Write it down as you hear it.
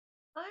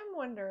I'm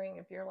wondering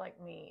if you're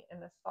like me in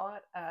the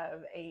thought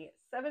of a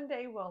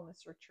 7-day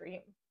wellness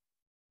retreat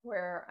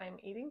where I'm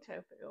eating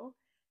tofu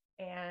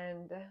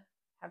and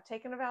have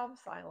taken a vow of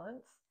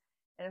silence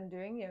and I'm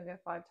doing yoga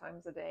 5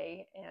 times a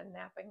day and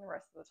napping the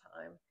rest of the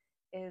time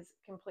is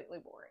completely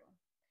boring.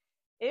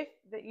 If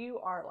that you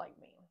are like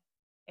me,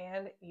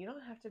 and you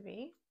don't have to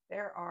be,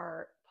 there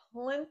are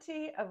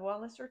plenty of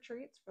wellness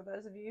retreats for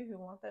those of you who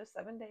want those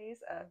 7 days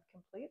of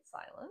complete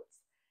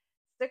silence.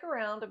 Stick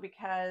around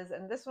because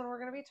in this one, we're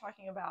going to be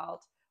talking about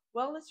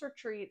wellness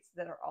retreats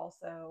that are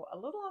also a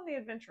little on the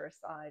adventurous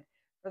side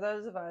for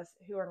those of us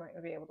who are not going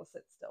to be able to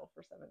sit still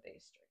for 7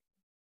 days straight.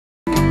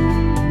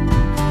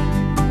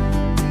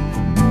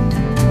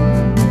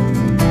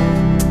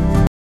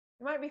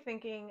 You might be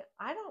thinking,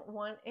 I don't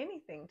want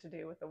anything to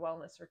do with the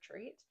wellness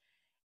retreat.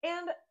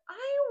 And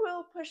I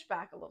will push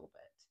back a little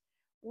bit.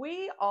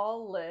 We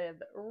all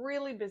live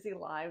really busy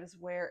lives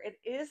where it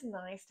is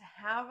nice to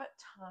have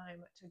time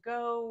to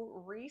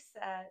go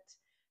reset,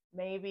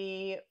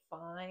 maybe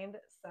find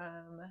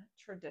some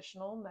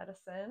traditional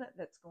medicine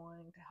that's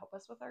going to help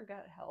us with our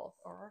gut health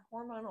or our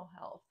hormonal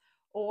health,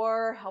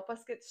 or help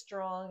us get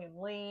strong and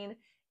lean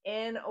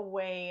in a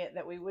way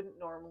that we wouldn't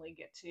normally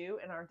get to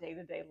in our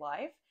day-to-day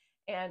life.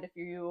 And if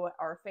you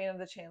are a fan of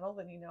the channel,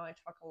 then you know I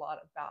talk a lot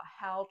about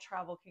how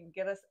travel can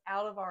get us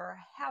out of our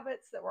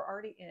habits that we're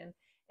already in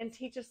and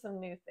teach us some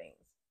new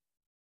things.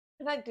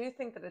 And I do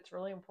think that it's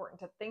really important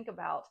to think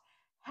about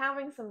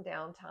having some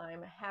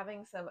downtime,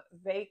 having some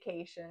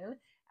vacation,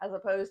 as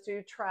opposed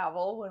to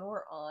travel when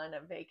we're on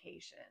a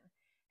vacation,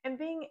 and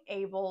being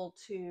able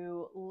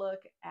to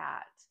look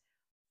at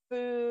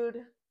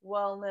food,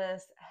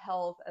 wellness,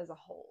 health as a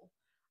whole.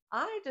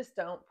 I just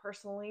don't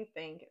personally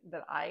think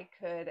that I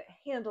could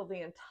handle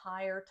the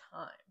entire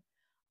time.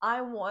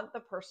 I want the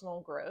personal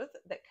growth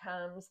that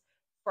comes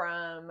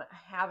from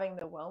having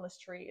the wellness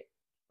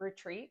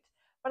retreat,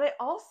 but I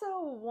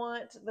also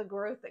want the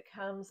growth that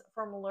comes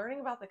from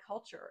learning about the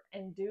culture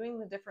and doing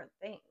the different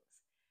things.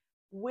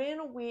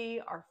 When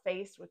we are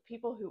faced with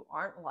people who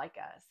aren't like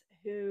us,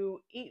 who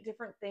eat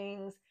different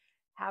things,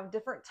 have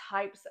different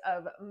types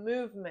of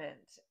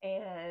movement,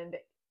 and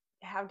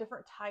have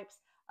different types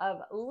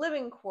of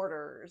living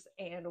quarters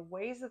and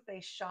ways that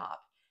they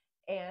shop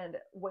and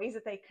ways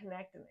that they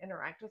connect and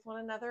interact with one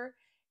another,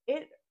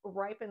 it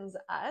ripens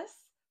us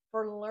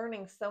for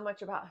learning so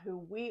much about who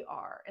we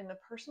are, and the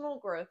personal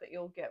growth that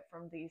you'll get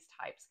from these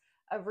types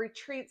of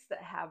retreats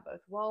that have both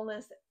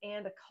wellness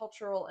and a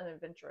cultural and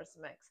adventurous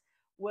mix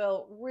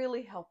will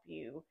really help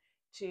you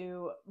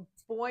to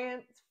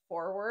buoyant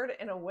forward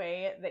in a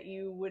way that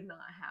you would not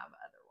have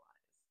otherwise.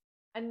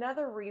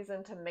 Another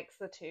reason to mix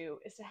the two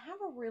is to have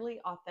a really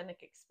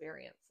authentic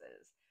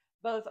experiences,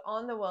 both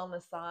on the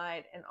wellness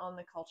side and on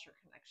the culture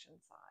connection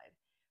side.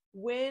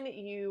 When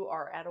you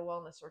are at a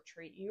wellness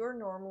retreat, you're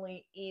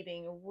normally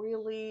eating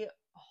really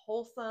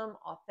wholesome,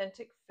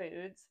 authentic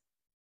foods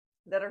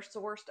that are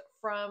sourced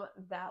from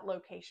that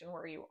location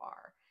where you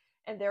are.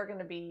 And they're going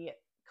to be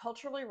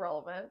culturally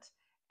relevant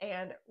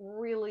and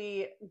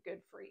really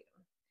good for you.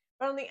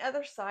 But on the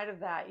other side of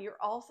that, you're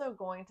also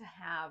going to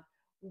have,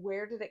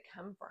 where did it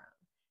come from?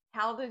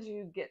 How did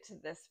you get to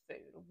this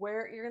food?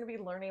 Where you're going to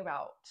be learning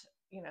about,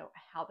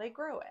 how they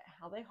grow it,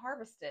 how they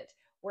harvest it,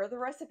 where the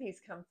recipes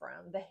come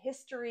from, the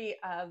history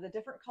of the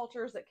different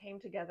cultures that came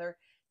together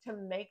to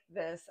make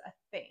this a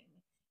thing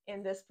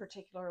in this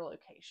particular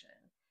location.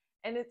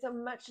 And it's a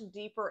much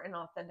deeper and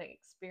authentic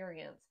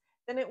experience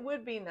than it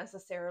would be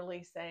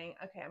necessarily saying,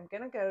 okay, I'm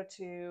going to go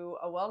to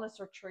a wellness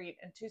retreat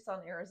in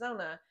Tucson,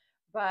 Arizona,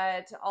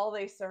 but all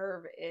they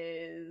serve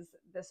is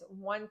this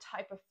one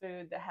type of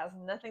food that has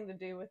nothing to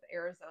do with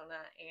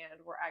Arizona, and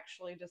we're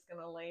actually just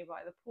going to lay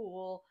by the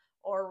pool,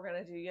 or we're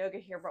going to do yoga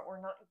here, but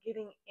we're not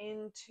getting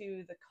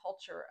into the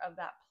culture of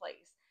that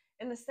place.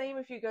 And the same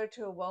if you go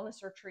to a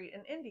wellness retreat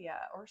in India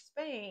or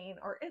Spain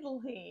or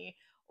Italy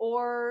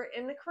or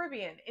in the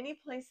Caribbean, any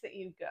place that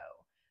you go.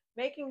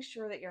 Making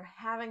sure that you're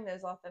having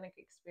those authentic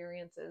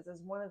experiences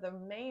is one of the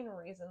main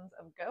reasons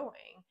of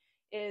going.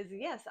 Is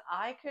yes,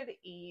 I could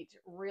eat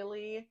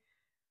really,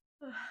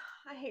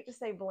 I hate to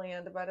say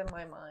bland, but in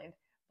my mind,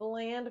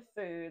 bland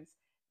foods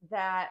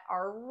that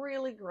are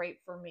really great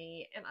for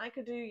me, and I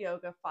could do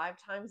yoga 5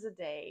 times a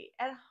day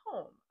at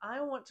home. I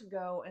want to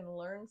go and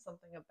learn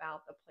something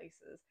about the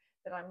places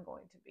that I'm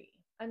going to be.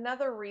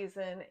 Another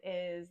reason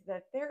is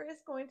that there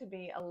is going to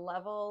be a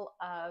level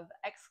of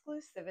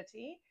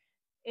exclusivity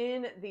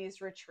in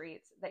these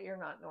retreats that you're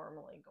not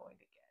normally going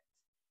to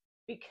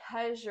get.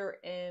 Because you're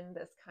in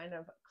this kind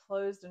of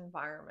closed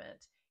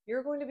environment,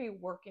 you're going to be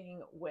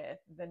working with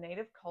the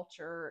native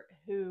culture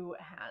who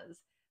has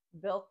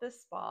built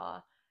this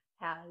spa,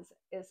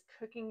 is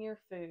cooking your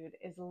food,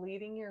 is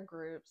leading your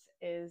groups,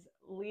 is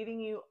leading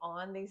you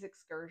on these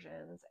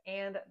excursions.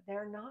 And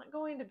they're not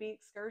going to be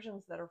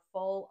excursions that are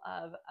full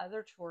of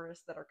other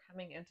tourists that are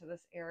coming into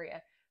this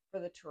area for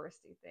the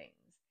touristy things.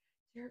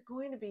 You're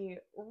going to be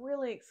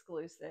really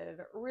exclusive,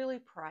 really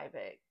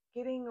private,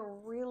 getting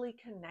really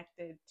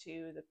connected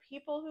to the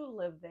people who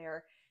live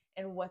there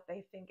and what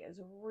they think is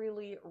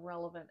really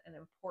relevant and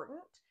important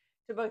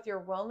to both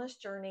your wellness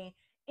journey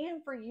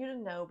and for you to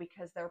know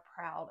because they're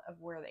proud of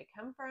where they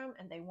come from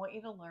and they want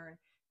you to learn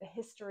the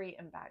history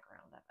and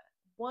background of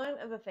it. One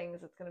of the things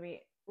that's going to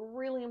be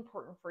really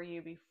important for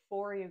you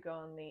before you go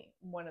on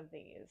one of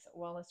these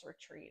wellness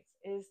retreats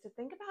is to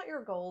think about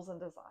your goals and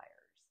desires.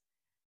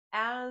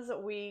 As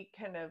we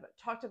kind of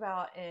talked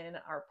about in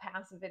our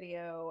past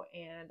video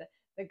and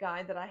the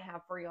guide that I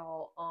have for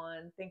y'all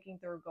on thinking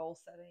through goal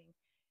setting,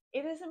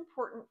 it is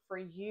important for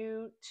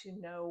you to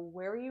know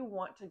where you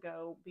want to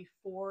go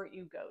before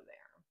you go there.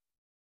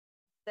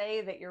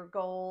 Say that your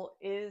goal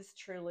is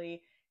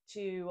truly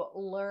to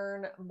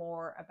learn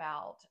more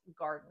about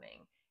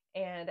gardening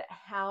and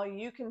how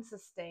you can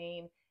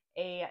sustain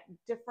a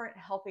different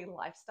healthy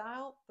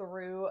lifestyle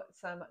through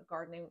some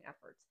gardening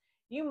efforts.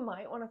 You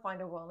might want to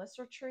find a wellness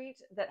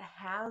retreat that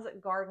has a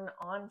garden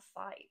on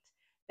site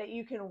that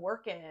you can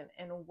work in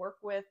and work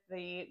with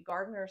the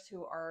gardeners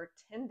who are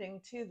tending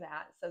to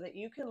that so that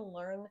you can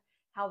learn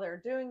how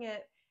they're doing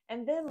it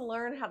and then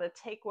learn how to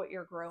take what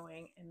you're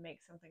growing and make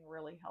something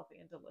really healthy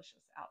and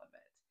delicious out of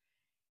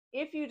it.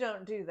 If you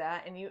don't do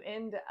that and you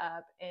end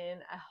up in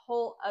a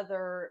whole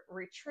other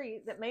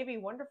retreat that may be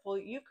wonderful,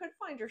 you could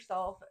find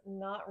yourself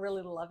not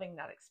really loving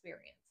that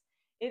experience.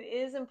 It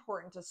is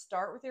important to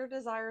start with your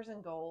desires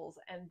and goals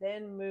and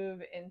then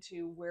move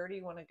into where do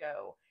you want to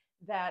go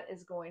that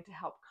is going to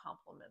help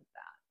complement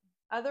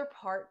that. Other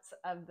parts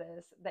of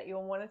this that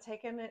you'll want to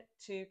take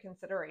into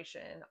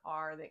consideration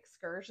are the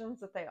excursions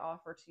that they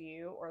offer to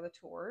you or the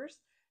tours,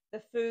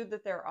 the food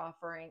that they're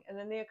offering, and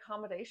then the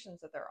accommodations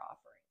that they're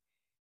offering.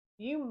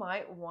 You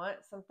might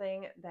want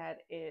something that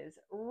is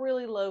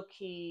really low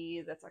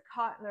key, that's a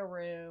cot in a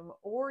room,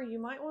 or you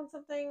might want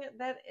something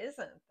that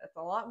isn't, that's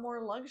a lot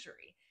more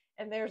luxury.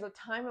 And there's a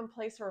time and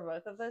place for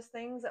both of those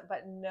things,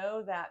 but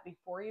know that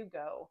before you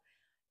go,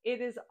 it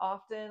is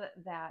often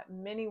that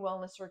many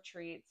wellness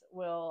retreats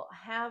will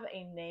have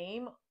a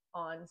name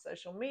on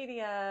social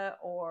media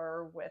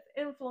or with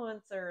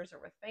influencers or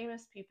with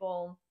famous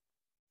people.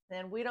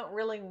 And we don't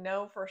really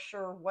know for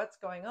sure what's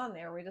going on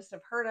there. We just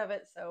have heard of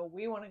it, so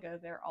we want to go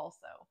there also.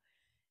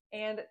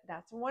 And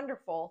that's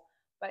wonderful.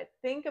 But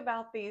think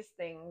about these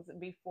things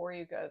before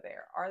you go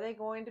there. Are they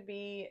going to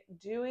be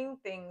doing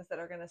things that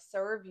are going to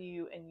serve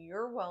you in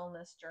your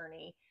wellness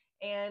journey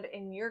and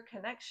in your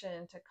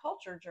connection to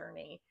culture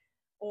journey?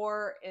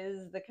 Or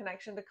is the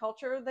connection to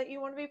culture that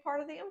you want to be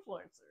part of the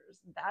influencers?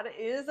 That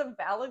is a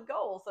valid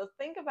goal. So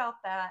think about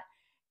that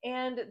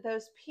and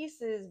those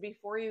pieces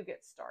before you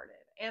get started.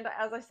 And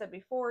as I said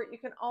before, you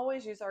can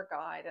always use our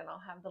guide, and I'll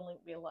have the link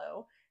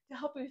below, to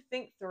help you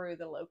think through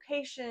the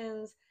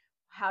locations,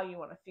 how you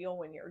want to feel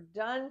when you're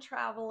done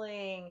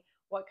traveling,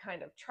 what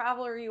kind of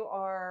traveler you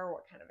are,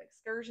 what kind of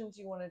excursions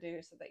you want to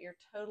do so that you're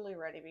totally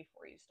ready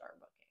before you start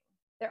booking.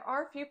 There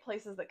are a few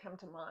places that come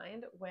to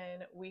mind when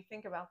we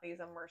think about these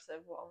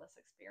immersive wellness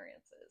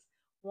experiences.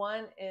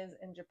 One is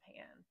in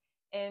Japan.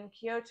 In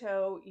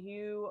Kyoto,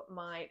 you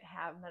might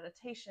have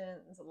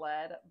meditations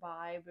led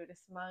by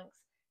Buddhist monks,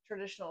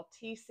 traditional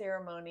tea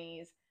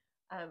ceremonies,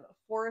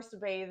 forest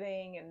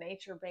bathing and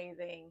nature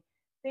bathing,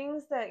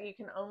 things that you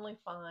can only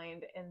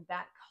find in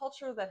that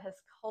culture that has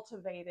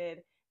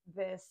cultivated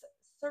this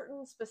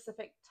certain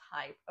specific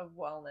type of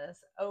wellness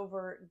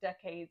over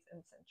decades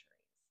and centuries.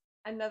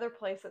 Another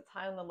place that's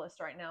high on the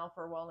list right now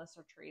for wellness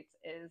retreats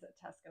is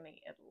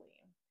Tuscany, Italy.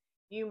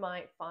 You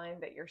might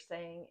find that you're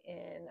staying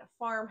in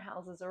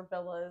farmhouses or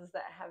villas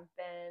that have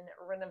been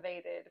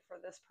renovated for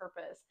this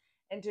purpose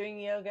and doing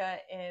yoga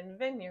in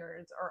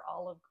vineyards or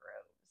olive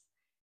groves.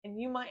 And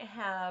you might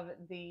have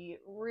the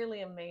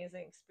really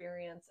amazing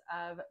experience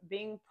of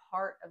being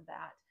part of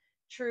that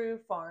true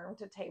farm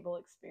to table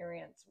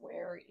experience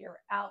where you're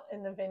out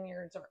in the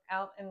vineyards or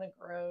out in the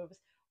groves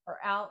or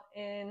out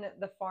in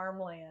the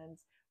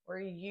farmlands where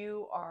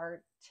you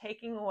are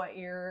picking what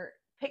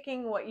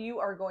you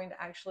are going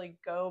to actually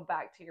go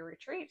back to your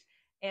retreat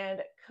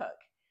and cook.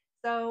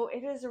 So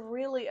it is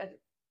really a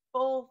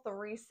full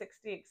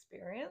 360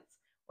 experience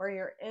where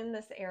you're in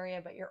this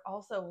area, but you're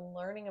also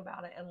learning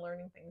about it and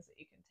learning things that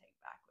you can take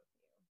back with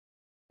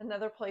you.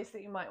 Another place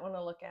that you might want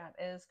to look at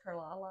is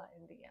Kerala,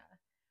 India,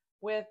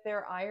 with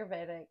their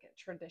Ayurvedic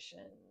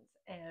traditions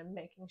and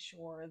making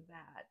sure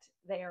that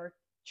they are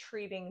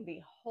treating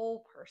the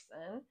whole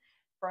person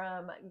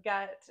from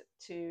gut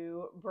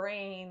to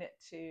brain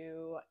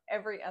to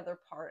every other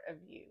part of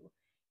you.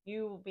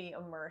 You will be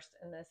immersed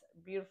in this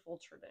beautiful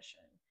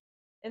tradition.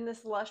 In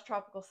this lush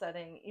tropical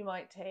setting, you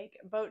might take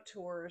boat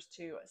tours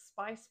to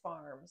spice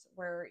farms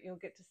where you'll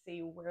get to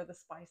see where the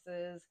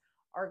spices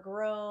are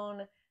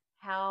grown,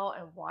 how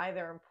and why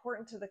they're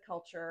important to the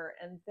culture,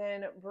 and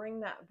then bring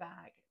that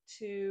back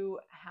to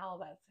how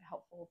that's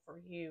helpful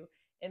for you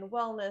in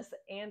wellness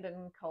and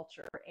in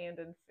culture and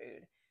in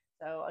food.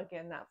 So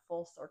again, that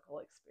full circle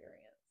experience.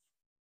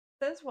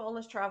 Since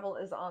wellness travel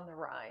is on the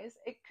rise,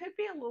 it could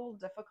be a little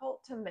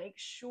difficult to make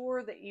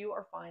sure that you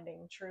are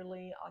finding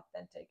truly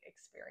authentic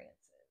experiences.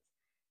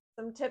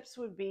 Some tips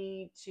would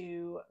be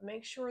to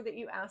make sure that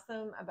you ask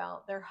them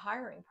about their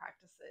hiring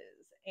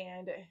practices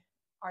and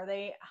are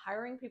they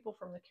hiring people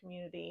from the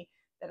community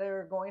that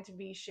are going to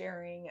be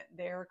sharing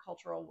their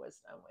cultural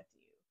wisdom with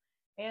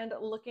you, and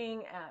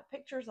looking at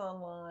pictures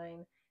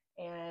online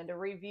and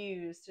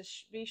reviews to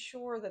be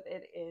sure that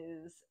it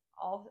is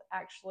all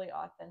actually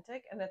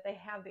authentic and that they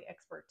have the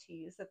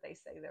expertise that they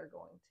say they're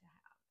going to have.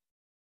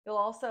 You'll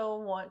also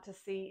want to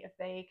see if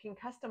they can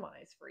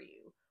customize for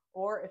you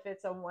or if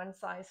it's a one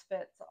size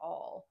fits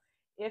all.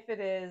 If it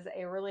is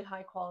a really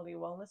high quality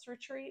wellness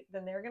retreat,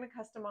 then they're going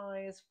to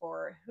customize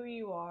for who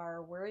you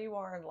are, where you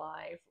are in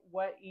life,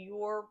 what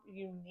your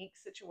unique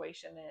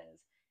situation is.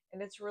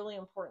 And it's really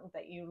important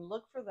that you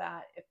look for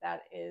that if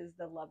that is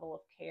the level of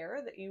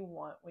care that you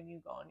want when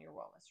you go on your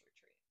wellness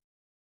retreat.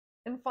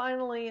 And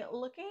finally,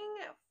 looking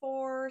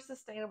for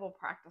sustainable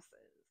practices.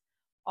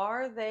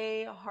 Are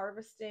they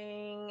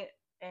harvesting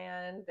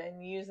and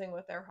then using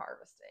what they're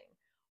harvesting?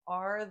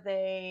 Are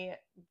they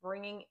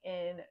bringing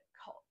in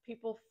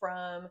people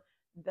from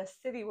the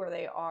city where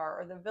they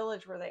are or the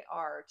village where they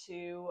are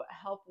to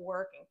help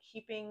work and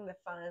keeping the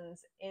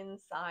funds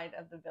inside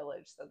of the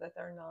village so that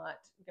they're not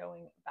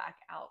going back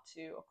out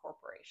to a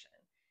corporation?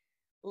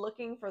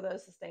 Looking for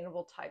those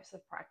sustainable types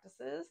of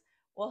practices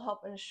will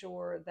help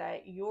ensure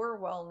that your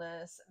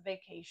wellness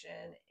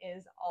vacation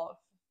is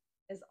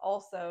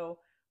also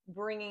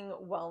bringing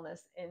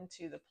wellness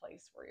into the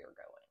place where you're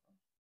going.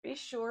 Be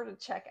sure to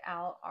check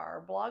out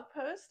our blog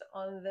post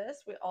on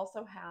this. We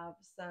also have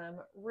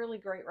some really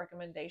great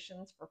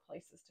recommendations for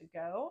places to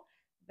go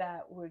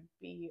that would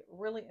be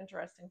really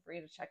interesting for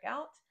you to check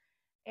out.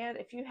 And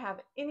if you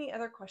have any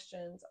other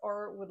questions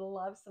or would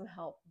love some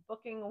help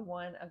booking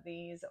one of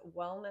these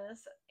wellness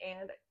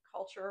and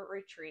culture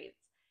retreats,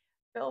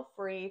 feel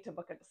free to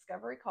book a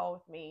discovery call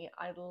with me.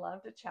 I'd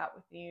love to chat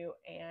with you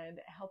and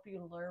help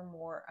you learn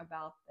more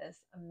about this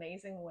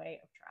amazing way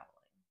of traveling.